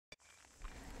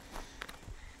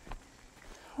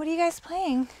What are you guys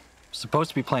playing? Supposed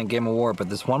to be playing Game of War,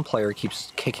 but this one player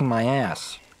keeps kicking my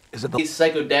ass. Is it the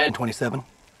ThePsychoDad27?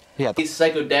 Yeah,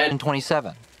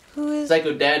 ThePsychoDad27. Who is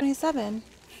ThePsychoDad27?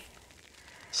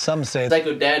 Some say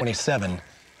ThePsychoDad27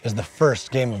 is the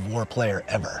first Game of War player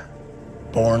ever.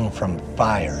 Born from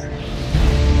fire.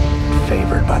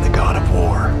 Favored by the god of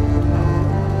war.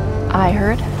 I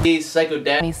heard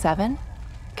ThePsychoDad27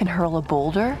 can hurl a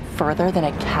boulder further than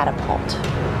a catapult.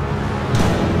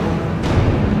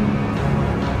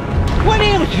 What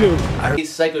ails you?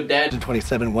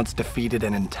 ThePsychoDad27 once defeated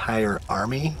an entire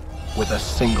army with a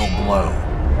single blow.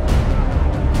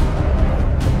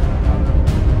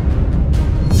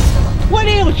 What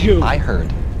ails you? I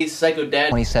heard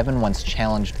ThePsychoDad27 once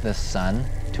challenged the sun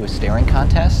to a staring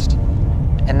contest,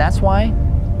 and that's why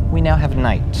we now have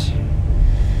night.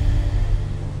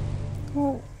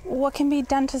 Well, what can be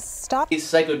done to stop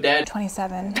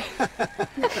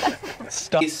ThePsychoDad27?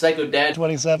 Stop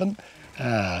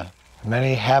ThePsychoDad27?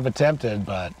 Many have attempted,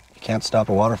 but you can't stop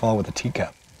a waterfall with a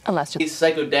teacup. Unless you're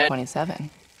ThePsychoDad27.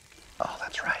 Oh,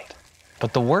 that's right.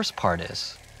 But the worst part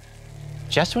is,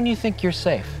 just when you think you're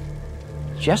safe,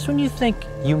 just when you think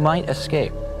you might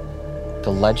escape,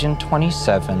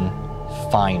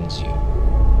 TheLegend27 finds you.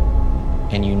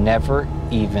 And you never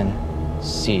even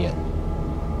see it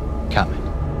coming.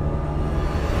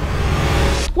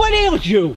 What ails you?